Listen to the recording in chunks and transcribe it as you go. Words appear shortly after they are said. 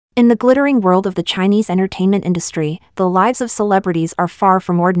In the glittering world of the Chinese entertainment industry, the lives of celebrities are far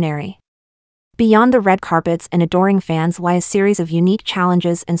from ordinary. Beyond the red carpets and adoring fans lie a series of unique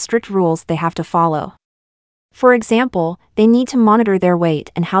challenges and strict rules they have to follow. For example, they need to monitor their weight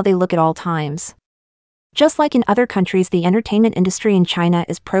and how they look at all times. Just like in other countries, the entertainment industry in China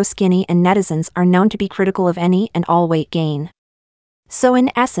is pro-skinny, and netizens are known to be critical of any and all weight gain. So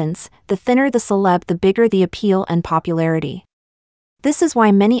in essence, the thinner the celeb, the bigger the appeal and popularity. This is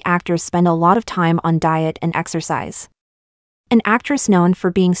why many actors spend a lot of time on diet and exercise. An actress known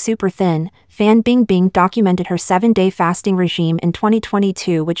for being super thin, Fan Bingbing, documented her 7-day fasting regime in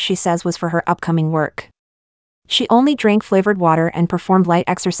 2022, which she says was for her upcoming work. She only drank flavored water and performed light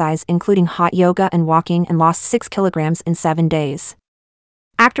exercise including hot yoga and walking, and lost 6 kilograms in 7 days.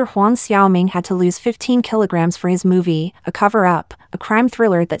 Actor Huang Xiaoming had to lose 15 kilograms for his movie, A Cover-Up, a crime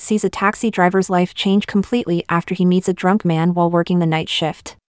thriller that sees a taxi driver's life change completely after he meets a drunk man while working the night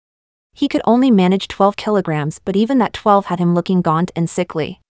shift. He could only manage 12 kilograms, but even that 12 had him looking gaunt and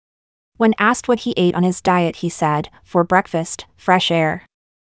sickly. When asked what he ate on his diet, he said, "For breakfast, fresh air.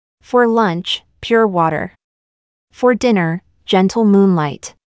 For lunch, pure water. For dinner, gentle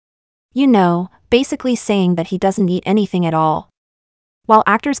moonlight." You know, basically saying that he doesn't eat anything at all. While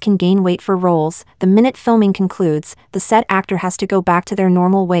actors can gain weight for roles, the minute filming concludes, the set actor has to go back to their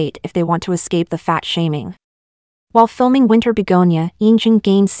normal weight if they want to escape the fat shaming. While filming Winter Begonia, Yinjin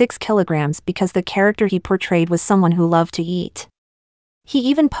gained 6 kilograms because the character he portrayed was someone who loved to eat. He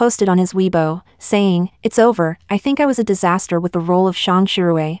even posted on his Weibo, saying, "It's over, I think I was a disaster with the role of Shang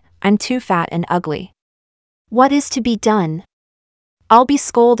Shirue, I'm too fat and ugly. What is to be done? I'll be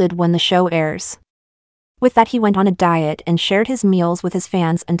scolded when the show airs." With that, he went on a diet and shared his meals with his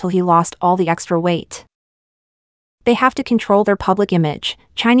fans until he lost all the extra weight. They have to control their public image.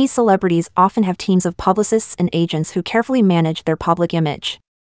 Chinese celebrities often have teams of publicists and agents who carefully manage their public image.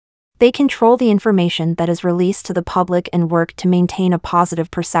 They control the information that is released to the public and work to maintain a positive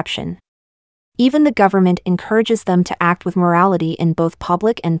perception. Even the government encourages them to act with morality in both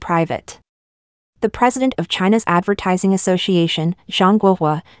public and private. The president of China's Advertising Association, Zhang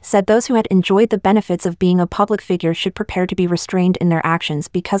Guohua, said those who had enjoyed the benefits of being a public figure should prepare to be restrained in their actions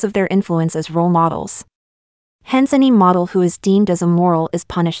because of their influence as role models. Hence, any model who is deemed as immoral is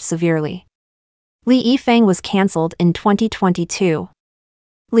punished severely. Li Yifeng was cancelled in 2022.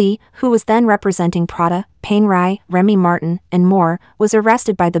 Li, who was then representing Prada, Panerai, Remy Martin, and more, was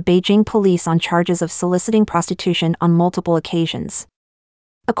arrested by the Beijing police on charges of soliciting prostitution on multiple occasions.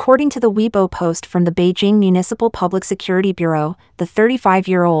 According to the Weibo post from the Beijing Municipal Public Security Bureau, the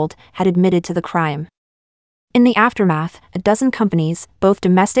 35-year-old had admitted to the crime. In the aftermath, a dozen companies, both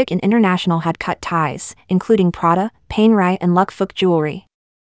domestic and international, had cut ties, including Prada, Panerai, and Luk Fook Jewelry.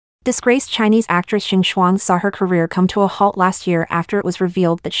 Disgraced Chinese actress Xing Shuang saw her career come to a halt last year after it was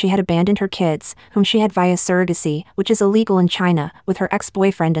revealed that she had abandoned her kids, whom she had via surrogacy, which is illegal in China, with her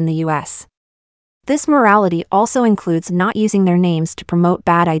ex-boyfriend in the US. This morality also includes not using their names to promote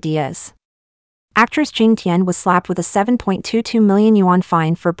bad ideas. Actress Jing Tian was slapped with a 7.22 million yuan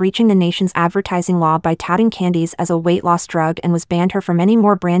fine for breaching the nation's advertising law by touting candies as a weight loss drug, and was banned her from any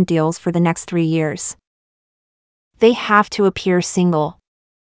more brand deals for the next 3 years. They have to appear single.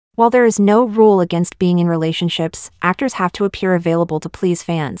 While there is no rule against being in relationships, actors have to appear available to please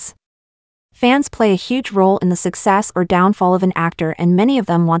fans. Fans play a huge role in the success or downfall of an actor, and many of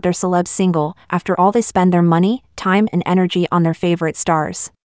them want their celebs single. After all, they spend their money, time, and energy on their favorite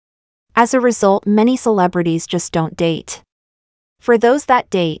stars. As a result, many celebrities just don't date. For those that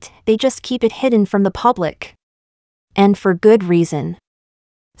date, they just keep it hidden from the public. And for good reason.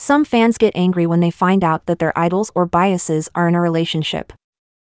 Some fans get angry when they find out that their idols or biases are in a relationship.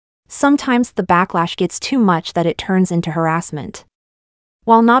 Sometimes the backlash gets too much that it turns into harassment.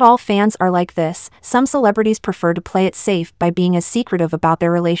 While not all fans are like this, some celebrities prefer to play it safe by being as secretive about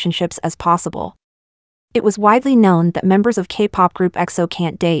their relationships as possible. It was widely known that members of K-pop group EXO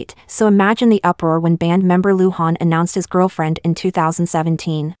can't date, so imagine the uproar when band member Lu Han announced his girlfriend in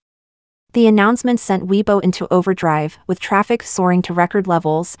 2017. The announcement sent Weibo into overdrive, with traffic soaring to record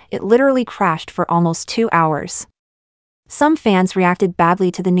levels. It literally crashed for almost 2 hours. Some fans reacted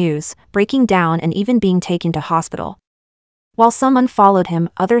badly to the news, breaking down and even being taken to hospital. While some unfollowed him,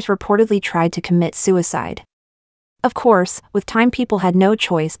 others reportedly tried to commit suicide. Of course, with time people had no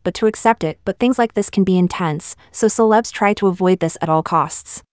choice but to accept it, but things like this can be intense, so celebs try to avoid this at all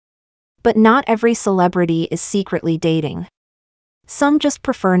costs. But not every celebrity is secretly dating. Some just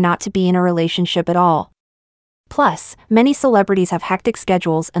prefer not to be in a relationship at all. Plus, many celebrities have hectic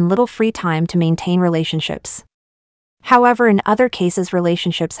schedules and little free time to maintain relationships. However, in other cases,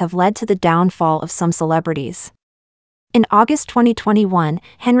 relationships have led to the downfall of some celebrities. In August 2021,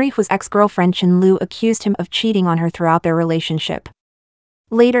 Henry Hu's ex-girlfriend Chen Lu accused him of cheating on her throughout their relationship.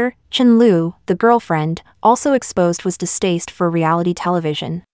 Later, Chen Lu, the girlfriend, also exposed Hu's distaste for reality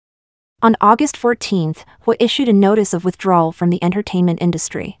television. On August 14, Hu issued a notice of withdrawal from the entertainment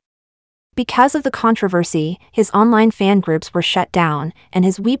industry. Because of the controversy, his online fan groups were shut down, and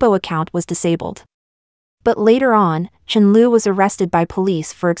his Weibo account was disabled. But later on, Chen Lu was arrested by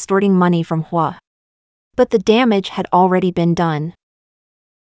police for extorting money from Hu. But the damage had already been done.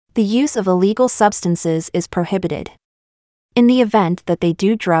 The use of illegal substances is prohibited. In the event that they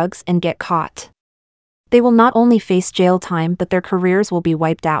do drugs and get caught, they will not only face jail time but their careers will be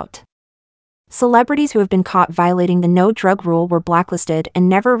wiped out. Celebrities who have been caught violating the no-drug rule were blacklisted and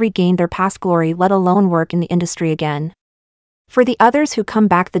never regained their past glory, let alone work in the industry again. For the others who come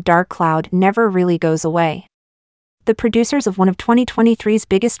back, the dark cloud never really goes away. The producers of one of 2023's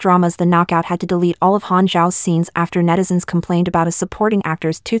biggest dramas, The Knockout, had to delete all of Han Zhao's scenes after netizens complained about a supporting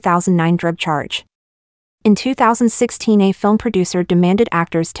actor's 2009 drug charge. In 2016, a film producer demanded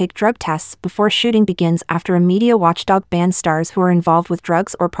actors take drug tests before shooting begins after a media watchdog banned stars who are involved with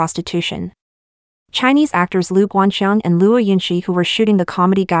drugs or prostitution. Chinese actors Lu Guangxiang and Luo Yunxi, who were shooting The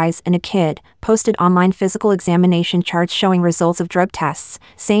Comedy Guys and a Kid, posted online physical examination charts showing results of drug tests,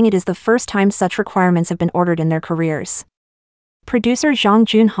 saying it is the first time such requirements have been ordered in their careers. Producer Zhang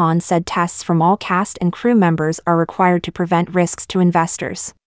Junhan said tests from all cast and crew members are required to prevent risks to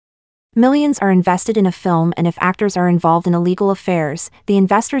investors. Millions are invested in a film, and if actors are involved in illegal affairs, the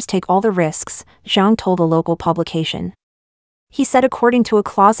investors take all the risks, Zhang told a local publication. He said according to a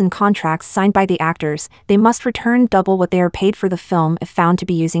clause in contracts signed by the actors, they must return double what they are paid for the film if found to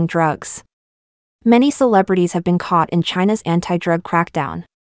be using drugs. Many celebrities have been caught in China's anti-drug crackdown.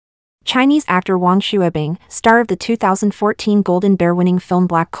 Chinese actor Wang Xuebing, star of the 2014 Golden Bear-winning film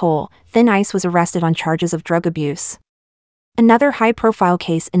Black Coal, Thin Ice, was arrested on charges of drug abuse. Another high-profile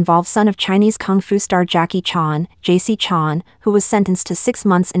case involves son of Chinese kung fu star Jackie Chan, JC Chan, who was sentenced to 6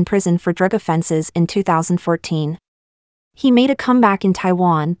 months in prison for drug offenses in 2014. He made a comeback in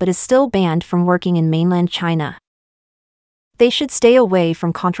Taiwan but is still banned from working in mainland China. They should stay away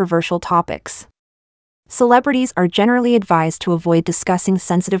from controversial topics. Celebrities are generally advised to avoid discussing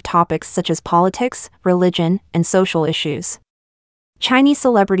sensitive topics such as politics, religion, and social issues. Chinese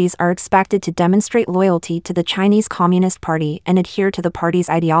celebrities are expected to demonstrate loyalty to the Chinese Communist Party and adhere to the party's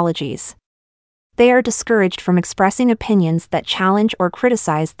ideologies. They are discouraged from expressing opinions that challenge or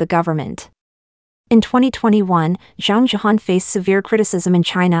criticize the government. In 2021, Zhang Zhihan faced severe criticism in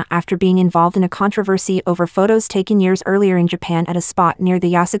China after being involved in a controversy over photos taken years earlier in Japan at a spot near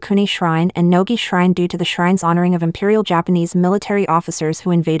the Yasukuni Shrine and Nogi Shrine due to the shrine's honoring of Imperial Japanese military officers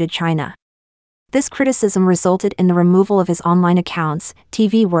who invaded China. This criticism resulted in the removal of his online accounts,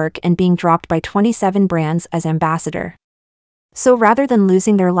 TV work, and being dropped by 27 brands as ambassador. So rather than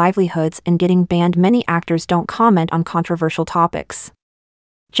losing their livelihoods and getting banned, many actors don't comment on controversial topics.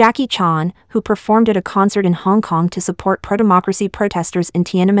 Jackie Chan, who performed at a concert in Hong Kong to support pro-democracy protesters in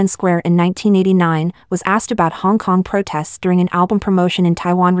Tiananmen Square in 1989, was asked about Hong Kong protests during an album promotion in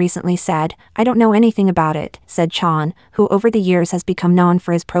Taiwan recently said, "I don't know anything about it," said Chan, who over the years has become known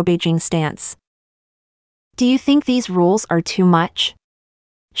for his pro-Beijing stance. Do you think these rules are too much?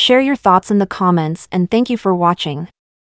 Share your thoughts in the comments, and thank you for watching.